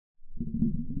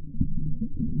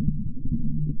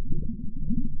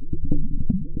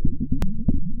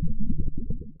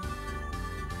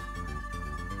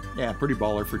Yeah, pretty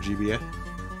baller for GBA.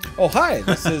 Oh, hi,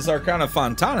 this is Arcana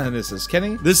Fontana, and this is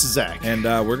Kenny. This is Zach. And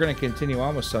we're going to continue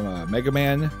on with some Mega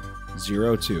Man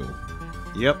 02.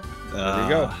 Yep. There we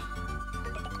go.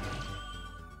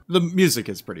 The music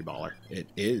is pretty baller. It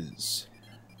is.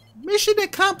 Mission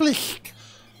accomplished.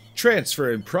 Transfer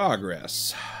in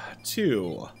progress.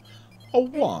 2. A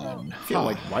 1. I feel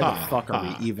like, why the fuck are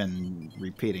we even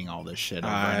repeating all this shit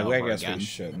over and over I guess again? we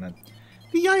shouldn't.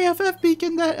 The IFF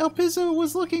beacon that El Pizzo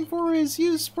was looking for is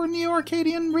used for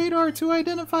Neo-Arcadian radar to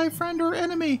identify friend or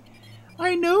enemy.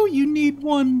 I know you need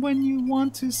one when you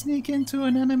want to sneak into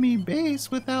an enemy base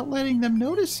without letting them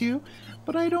notice you,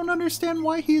 but I don't understand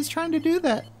why he is trying to do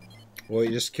that. Well,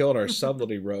 you just killed our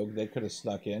subtlety rogue. They could have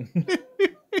snuck in.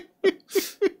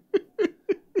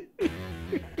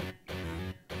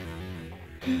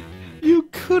 You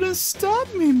couldn't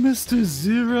stop me, Mr.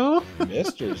 Zero.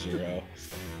 Mr. Zero.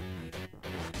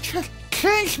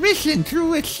 Transmission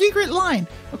through a secret line.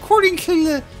 According to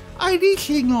the ID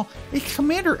signal, it's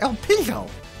Commander El Pizzo.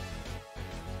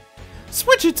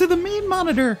 Switch it to the main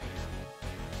monitor.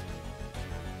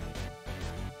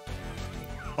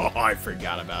 Oh, I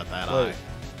forgot about that. Wait,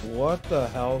 what the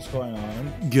hell's going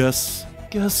on? Guess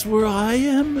where I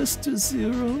am, Mr.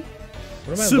 Zero?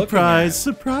 What am I Surprise,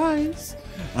 surprise.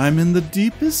 I'm in the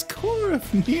deepest core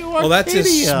of Neo Arcadia. Oh, that's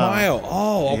his smile.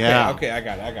 Oh, okay, Yeah. okay, I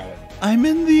got it. I'm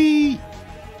in the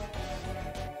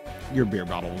Your beer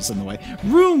bottle was in the way.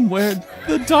 room where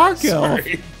the Dark Elf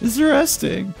Sorry. is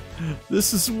resting.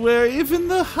 This is where even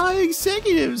the high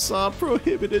executives are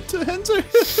prohibited to enter.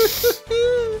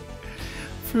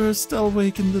 First, I'll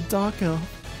awaken the Dark Elf.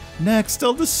 Next,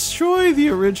 I'll destroy the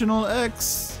original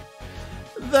X.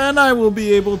 Then I will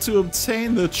be able to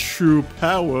obtain the true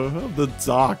power of the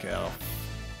Dark Elf.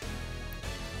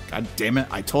 God damn it,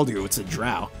 I told you it's a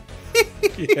drow.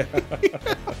 Yeah.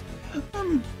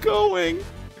 I'm going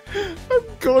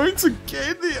to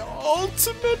gain the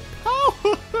ultimate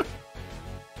power.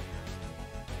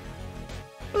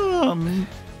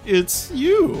 It's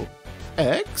you,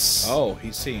 X. Oh,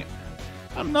 he's seeing it.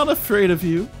 I'm not afraid of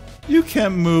you. You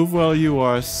can't move while you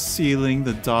are sealing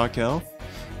the Dark Elf.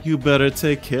 You better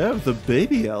take care of the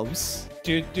baby elves.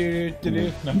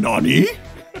 No. Nani?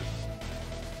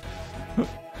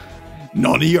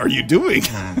 Nani, are you doing?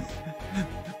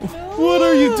 What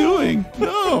are you doing?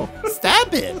 No,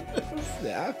 stop it.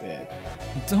 Stop it.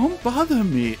 Don't bother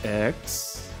me,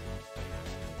 X.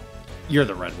 You're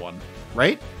the red one,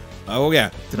 right? Oh, yeah.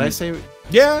 Did I say...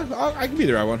 Yeah, I can be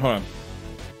the right one. Hold on.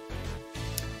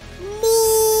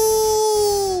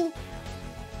 Moo!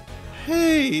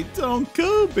 Hey, don't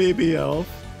go, baby elf.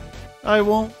 I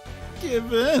won't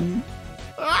give in.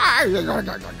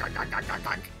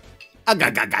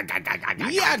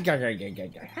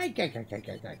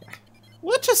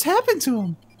 What just happened to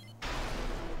him?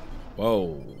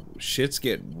 Whoa, shit's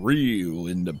getting real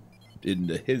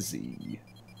into hizzy.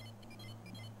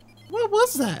 What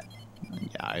was that? Yeah,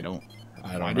 I don't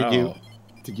Why know.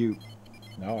 Did you?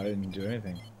 No, I didn't do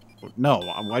anything. No,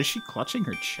 why is she clutching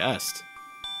her chest?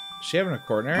 Is she having a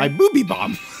coronary? My booby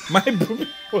bomb. My booby.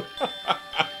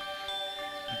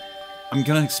 I'm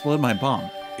gonna explode my bomb.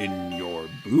 In your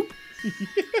boob?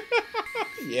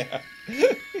 Yeah.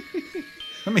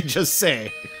 Let me just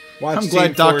say, Watch I'm glad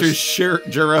Team Dr. Force.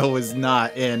 Jiro is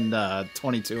not in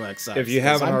 22XX. If you 'cause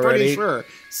haven't I'm already- pretty sure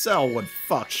Cell would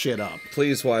fuck shit up.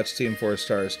 Please watch Team 4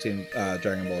 Stars, Team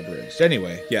Dragon Ball Bridge.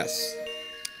 Anyway, yes.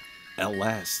 At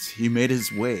last, he made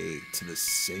his way to the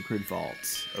sacred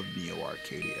vault of Neo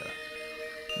Arcadia.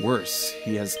 Worse,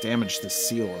 he has damaged the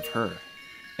seal of her.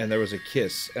 And there was a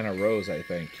kiss and a rose, I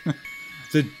think.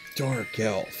 The Dark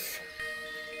Elf.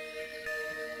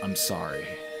 I'm sorry.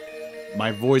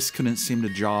 My voice couldn't seem to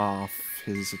draw off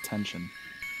his attention.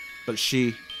 But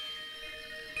she...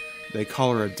 They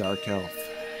call her a Dark Elf.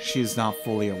 She is not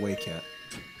fully awake yet.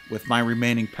 With my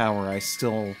remaining power,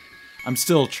 I'm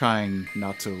still trying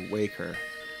not to wake her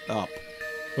up.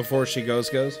 Before she goes?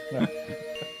 No.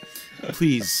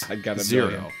 Please, I got a Zero,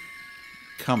 million.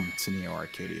 come to Neo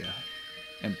Arcadia.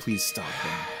 And please stop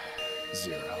him,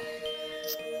 Zero.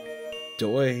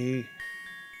 Doy.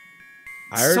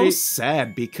 So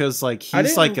sad because like I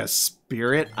he's like didn't- a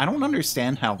spirit. I don't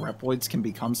understand how Reploids can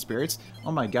become spirits.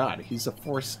 Oh my god, he's a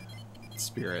force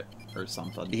spirit or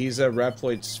something. He's a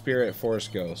Reploid spirit force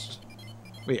ghost.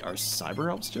 Wait, are cyber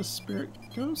elves just spirit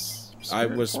ghosts? I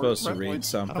Spirit was supposed to Reploids? read I don't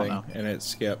something know. and it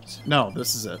skipped. No,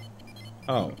 this is it.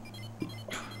 Oh.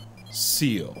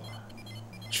 Seal.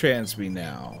 Trans me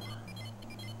now.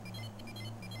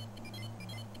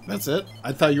 That's it?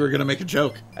 I thought you were going to make a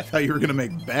joke. I thought you were going to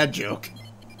make a bad joke.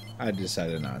 I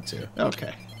decided not to.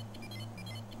 Okay.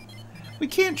 We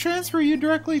can't transfer you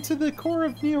directly to the core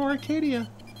of Neo Arcadia.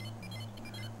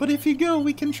 But if you go,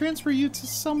 we can transfer you to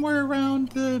somewhere around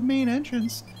the main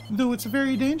entrance, though it's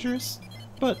very dangerous.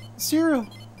 But, Zero...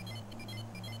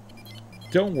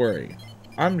 Don't worry.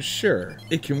 I'm sure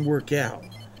it can work out.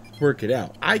 Work it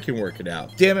out. I can work it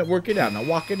out. Damn it, work it out. Now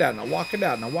walk it out. Now walk it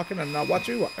out. Now walk it out. Now watch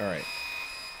it. Alright.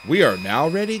 We are now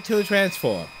ready to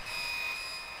transform.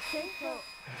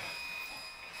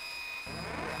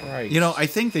 Right. You know, I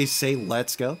think they say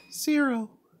let's go. Zero.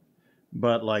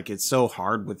 But, like, it's so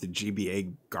hard with the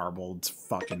GBA garbled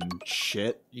fucking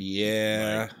shit.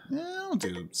 Yeah. Like, I'll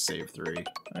do save 3.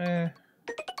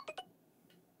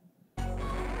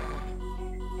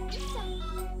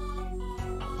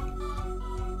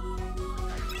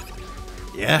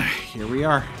 Yeah, here we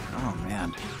are. Oh,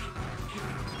 man.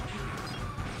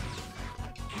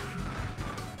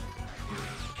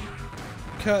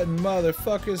 Cutting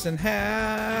motherfuckers in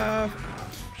half.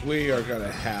 We are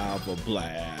gonna have a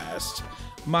blast.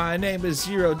 My name is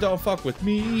Zero, don't fuck with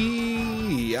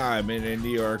me. I'm in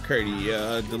New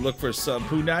Arcadia to look for some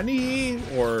punani.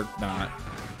 Or not.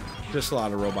 Just a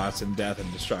lot of robots and death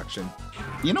and destruction.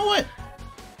 You know what?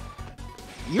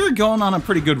 You're going on a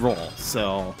pretty good roll,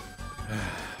 so...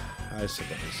 I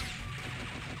suppose.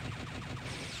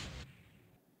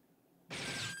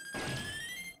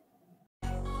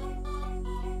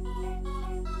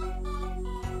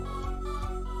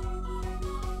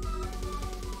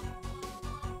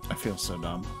 I feel so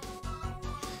dumb.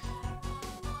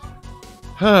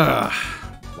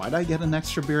 Why'd I get an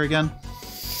extra beer again?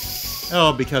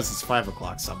 Oh, because it's 5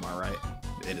 o'clock somewhere, right?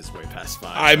 It is way past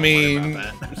 5. I mean,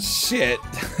 shit.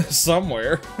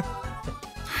 Somewhere.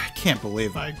 I can't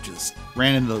believe I just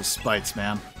ran into those spikes,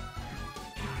 man.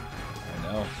 I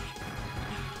know.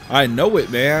 I know it,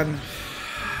 man.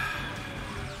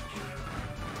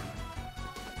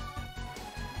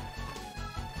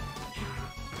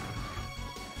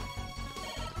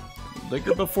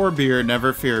 Liquor before beer,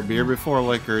 never fear. Beer before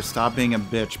liquor. Stop being a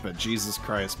bitch, but Jesus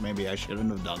Christ, maybe I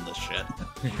shouldn't have done this shit.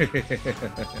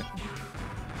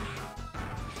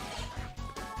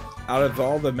 Out of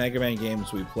all the Mega Man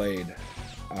games we played,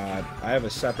 I have a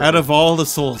separate... Out of all the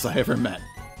souls I ever met,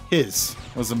 his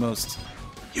was the most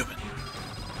human.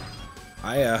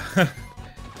 I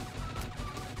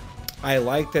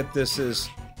like that this is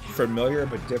familiar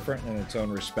but different in its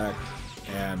own respect,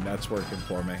 and that's working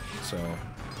for me, so...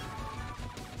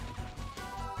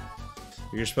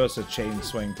 You're supposed to chain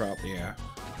swing properly, yeah.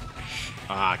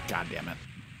 Ah, goddammit.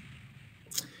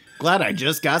 Glad I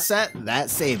just got that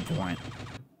save point.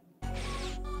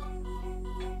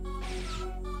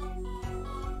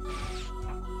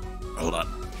 Hold on.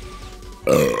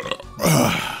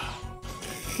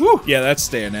 Woo. Yeah, that's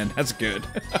staying in. That's good.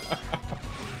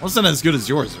 Wasn't as good as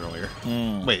yours earlier.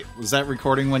 Wait, was that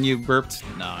recording when you burped?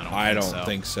 No, I don't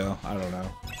think so. I don't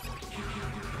know.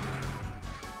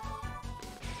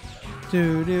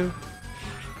 Doo-doo.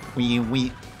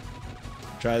 Wee.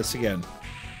 Try this again.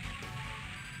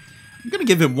 I'm gonna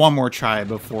give it one more try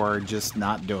before just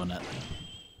not doing it.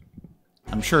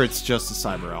 I'm sure it's just a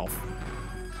cyber elf.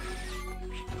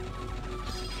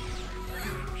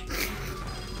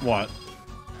 What?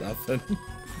 Nothing.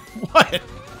 What?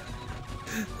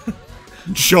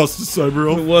 Just a cyber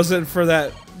elf? If it wasn't for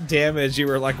that damage, you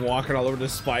were like walking all over the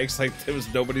spikes like it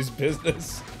was nobody's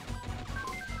business.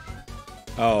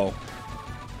 Oh.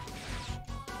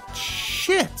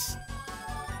 Shit.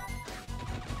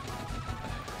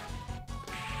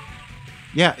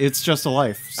 Yeah, it's just a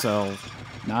life, so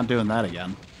not doing that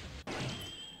again.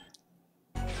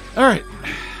 Alright.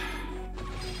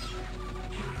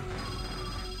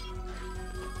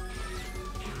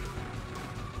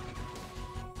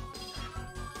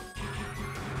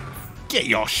 Get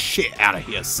your shit out of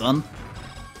here, son.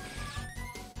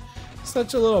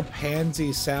 Such a little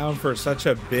pansy sound for such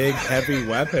a big, heavy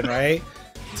weapon, right?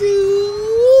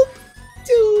 Doop,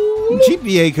 doop.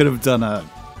 GBA could have done a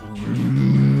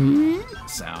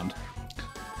sound.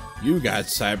 You got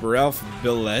Cyber Elf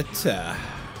Belletta.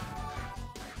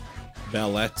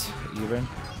 Bellette, even.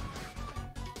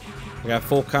 I got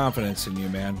full confidence in you,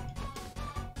 man.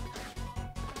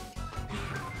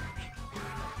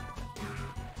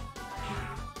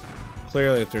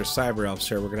 Clearly, if there's Cyber Elves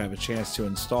here, we're going to have a chance to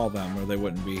install them, or they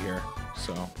wouldn't be here.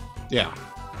 So, yeah.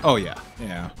 Oh, yeah.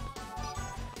 Yeah.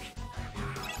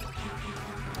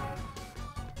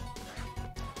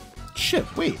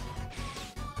 Shit, wait.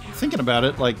 Thinking about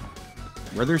it, like,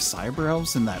 were there cyber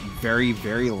elves in that very,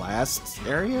 very last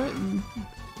area in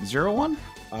 01?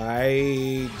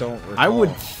 I don't recall. I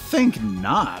would think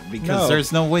not, because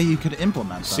there's no way you could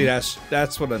implement them. See,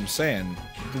 that's what I'm saying.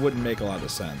 It wouldn't make a lot of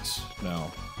sense.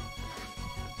 No.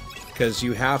 because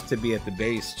you have to be at the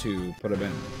base to put them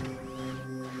in.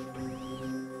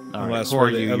 Unless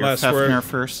we're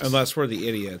first. Unless we're the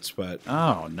idiots, but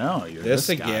oh no, you're this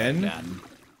guy again.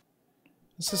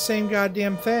 It's the same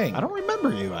goddamn thing. I don't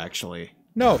remember you actually.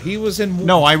 No, he was in.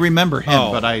 No, I remember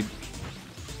him, but I.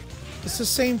 It's the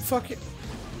same fucking.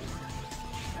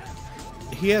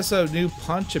 He has a new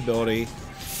punch ability.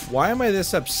 Why am I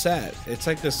this upset? It's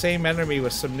like the same enemy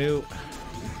with some new.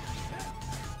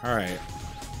 All right.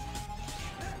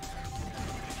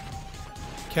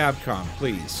 Capcom,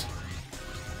 please.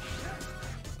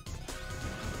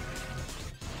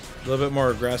 A little bit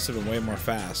more aggressive and way more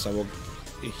fast. I don't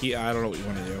know what you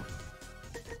want to do.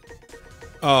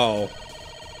 Oh,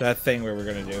 that thing we were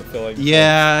gonna do. Filling.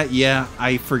 Yeah,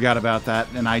 I forgot about that,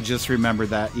 and I just remembered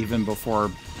that even before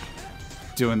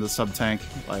doing the sub tank.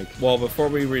 Like, well, before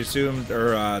we resumed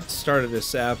or started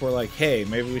this app, we're like, hey,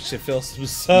 maybe we should fill some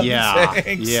sub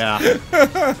tanks.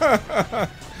 Yeah.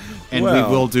 And we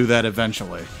will do that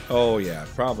eventually. Oh yeah,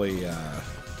 probably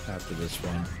after this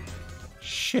one.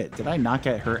 Shit, did I not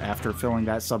get hurt after filling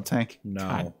that sub tank? No.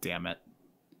 God damn it.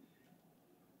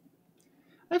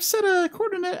 I've set a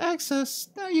coordinate access.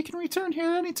 Now you can return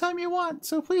here anytime you want,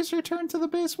 so please return to the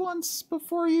base once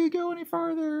before you go any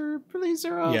farther. Please,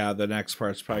 Zero. Yeah, the next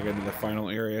part's probably going to be the final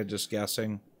area, just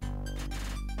guessing.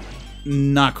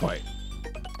 Not quite.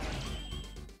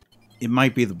 It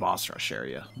might be the boss rush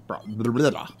area.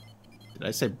 Did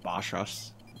I say boss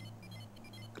rush?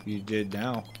 You did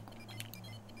now.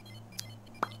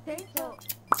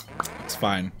 It's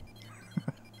fine.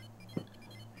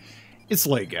 It's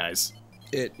late, guys.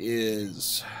 It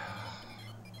is.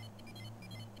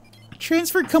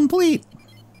 Transfer complete.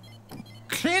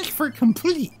 Transfer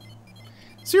complete.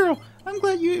 Zero, I'm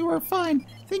glad you are fine.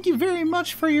 Thank you very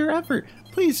much for your effort.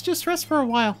 Please, just rest for a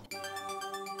while.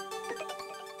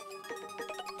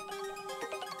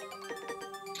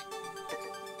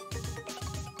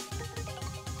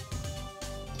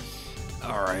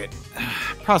 Alright.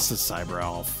 Process Cyber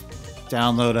Elf.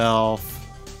 Download Elf.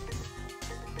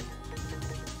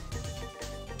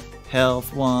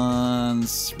 Health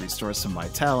ones. Restore some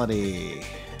vitality.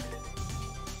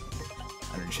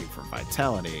 Energy for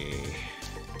vitality.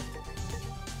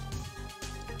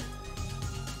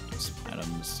 Some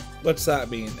items. What's that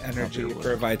mean? Energy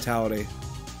for vitality.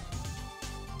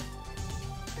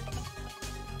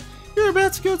 You're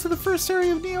about to go to the first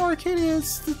area of Neo Arcadia.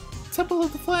 It's the Temple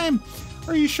of the Flame.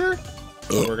 Are you sure?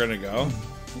 We're gonna go.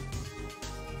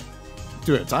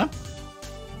 Do it at a time?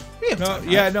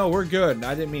 No, we're good.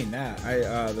 I didn't mean that.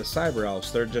 The cyber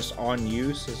elves, they're just on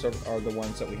use are the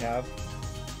ones that we have.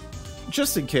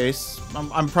 Just in case.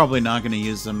 I'm probably not going to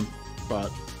use them,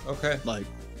 but okay. Like,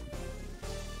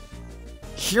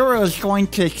 Hero is going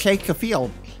to take the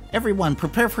field. Everyone,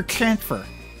 prepare for transfer.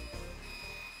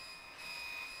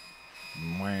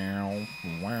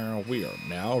 Wow, we are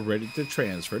now ready to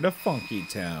transfer to Funky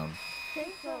Town.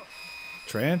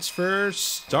 Transfer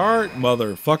start,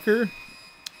 motherfucker.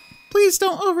 Please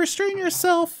don't overstrain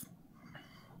yourself.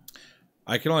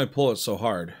 I can only pull it so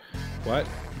hard. What?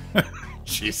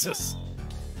 Jesus.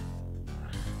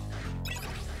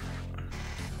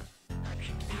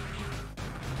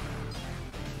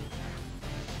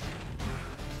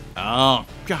 Oh,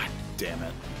 god damn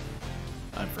it.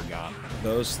 I forgot.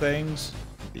 Those things?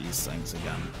 These things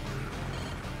again.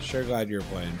 Sure glad you're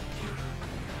playing.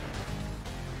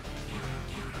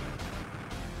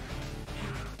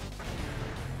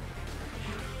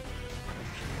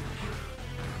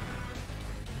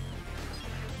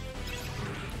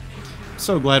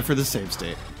 So glad for the save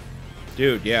state.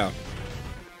 Dude, yeah.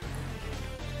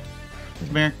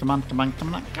 Come here, come on, come on,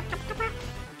 come on.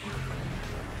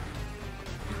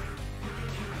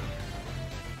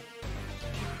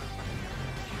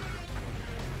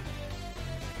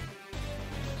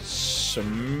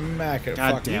 Smack it.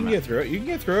 God Fuck, damn you can it. get through it. You can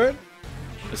get through it.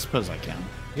 I suppose I can.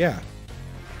 Yeah.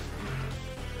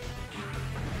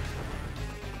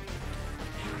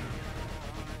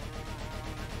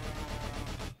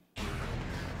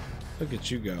 Look at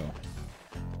you go.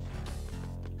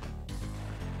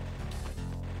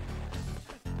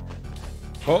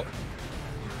 Oh.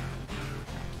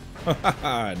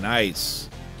 Nice.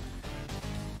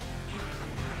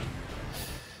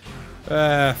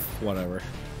 Whatever.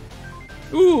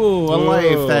 Ooh, a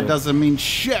life. That doesn't mean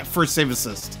shit for save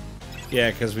assist.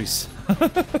 Yeah, because we... I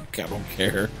don't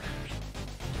care.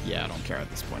 Yeah, I don't care at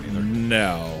this point either.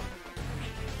 No.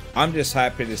 I'm just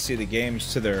happy to see the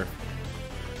games to their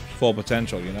full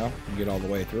potential, you know? And get all the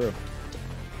way through.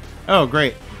 Oh,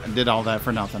 great. I did all that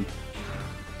for nothing.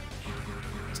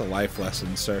 It's a life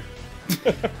lesson, sir.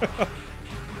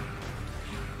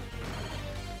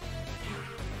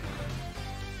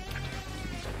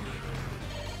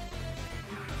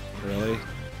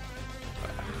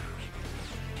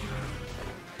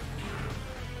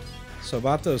 So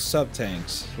about those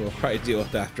sub-tanks, we'll probably deal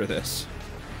with after this.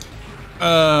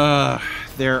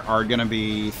 There are gonna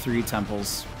be 3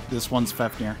 temples. This one's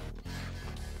Fafnir.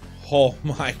 Oh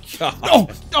my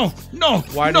god. No!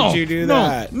 Why did you do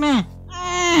that? No.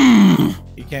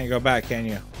 You can't go back, can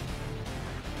you?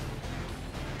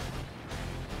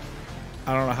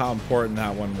 I don't know how important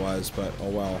that one was, but oh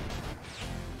well.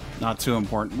 Not too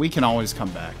important. We can always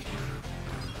come back.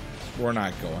 We're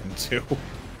not going to.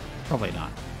 Probably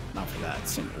not. Not for that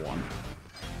single one.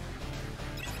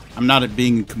 I'm not at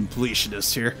being a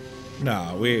completionist here.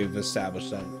 No, we've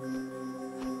established that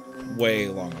way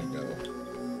long ago.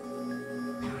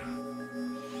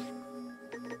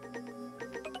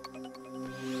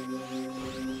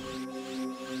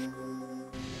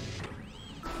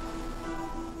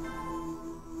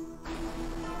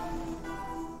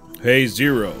 Hey,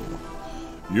 Zero.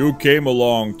 You came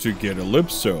along to get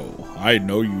Ellipso. I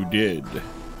know you did.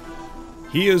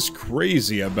 He is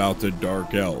crazy about the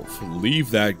Dark Elf.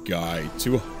 Leave that guy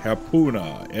to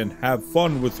Harpuna and have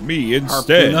fun with me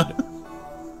instead.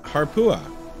 Harpua?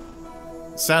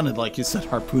 Sounded like you said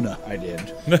Harpuna. I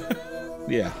did.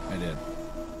 Yeah, I did.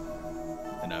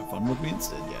 And have fun with me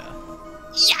instead, yeah.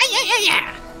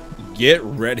 Yeah. Get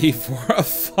ready for a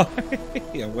fight.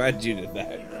 I'm glad you did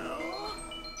that.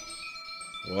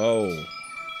 Whoa.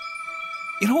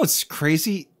 You know what's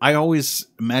crazy? I always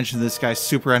imagine this guy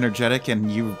super energetic,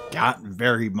 and you got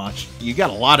you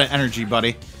got a lot of energy,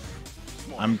 buddy.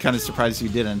 I'm kind of surprised you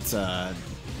didn't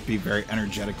be very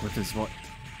energetic with his voice.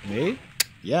 Me?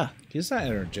 Yeah. He's not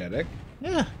energetic.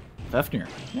 Yeah. Fafnir.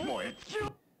 Yeah.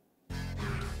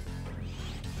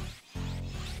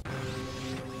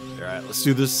 Alright, let's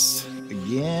do this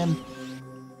again.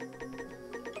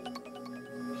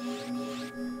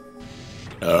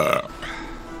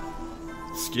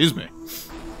 Excuse me.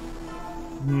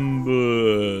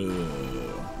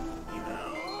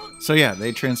 So yeah,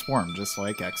 they transform just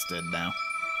like X did now.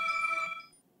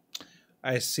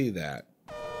 I see that.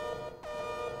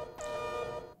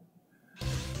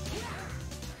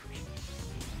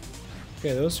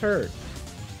 Okay, those hurt.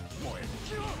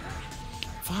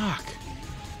 Fuck.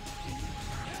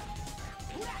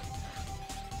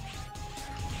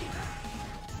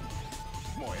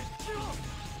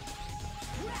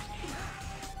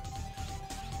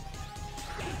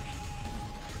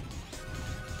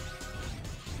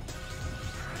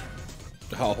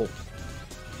 Oh.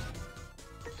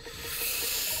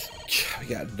 We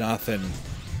got nothing.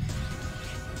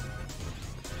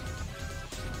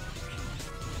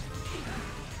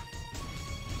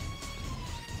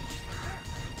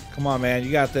 Come on, man.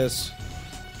 You got this.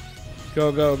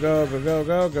 Go, go, go, go, go,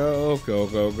 go, go. Go,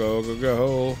 go, go, go,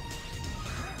 go.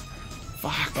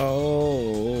 Fuck.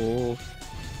 Oh.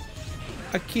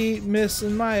 I keep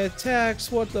missing my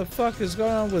attacks. What the fuck is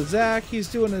going on with Zach? He's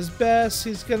doing his best.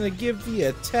 He's gonna give the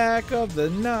attack of the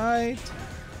night.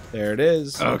 There it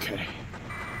is. Okay.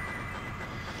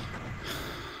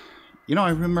 You know,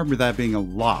 I remember that being a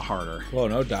lot harder. Whoa,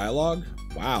 no dialogue?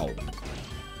 Wow.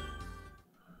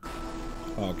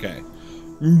 Okay.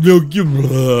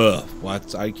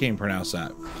 What? I can't pronounce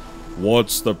that.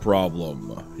 What's the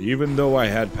problem? Even though I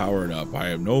had powered up,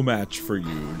 I am no match for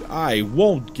you. I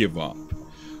won't give up.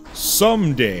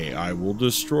 Someday I will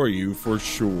destroy you for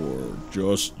sure.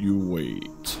 Just you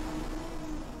wait.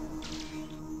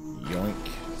 Yoink.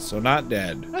 So not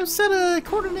dead. I've set a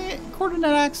coordinate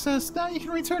access. Now you can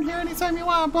return here anytime you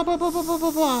want. Blah blah blah blah blah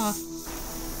blah blah.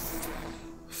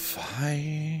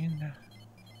 Fine.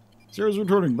 Zero's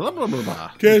returning. Blah blah blah blah.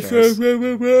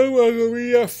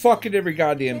 Fucking every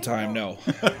goddamn time. No.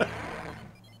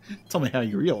 Tell me how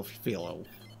you real feel.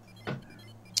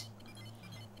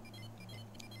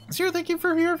 Zero, thank you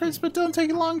for your efforts, but don't take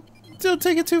it long. Don't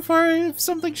take it too far. If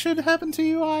something should happen to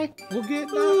you, We'll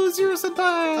get. Ooh, Zero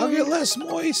Senpai. I'll get less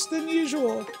moist than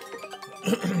usual.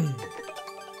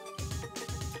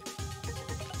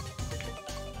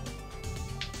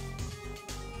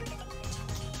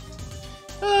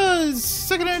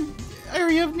 Second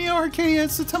area of Neo Arcadia.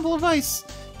 It's the Temple of Ice.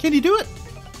 Can you do it?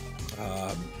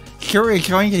 Here we're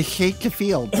going to shake the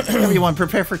field. Everyone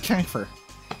prepare for transfer.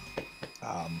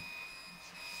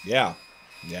 Yeah.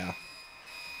 Yeah.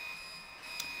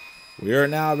 We are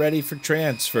now ready for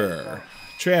transfer.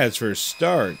 Transfer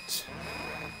start.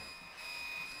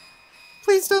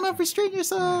 Please don't overstrain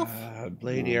yourself.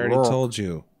 Lady, I already told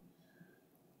you.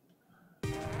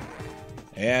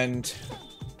 And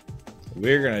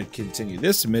we're going to continue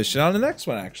this mission on the next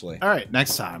one, actually. All right,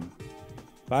 next time.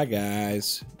 Bye,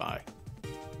 guys. Bye.